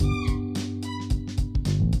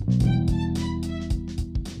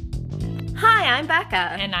I'm Becca.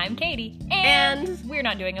 And I'm Katie. And we're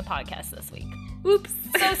not doing a podcast this week. Oops.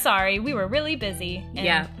 So sorry, we were really busy.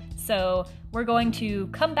 Yeah. So we're going to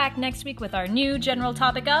come back next week with our new general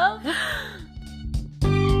topic of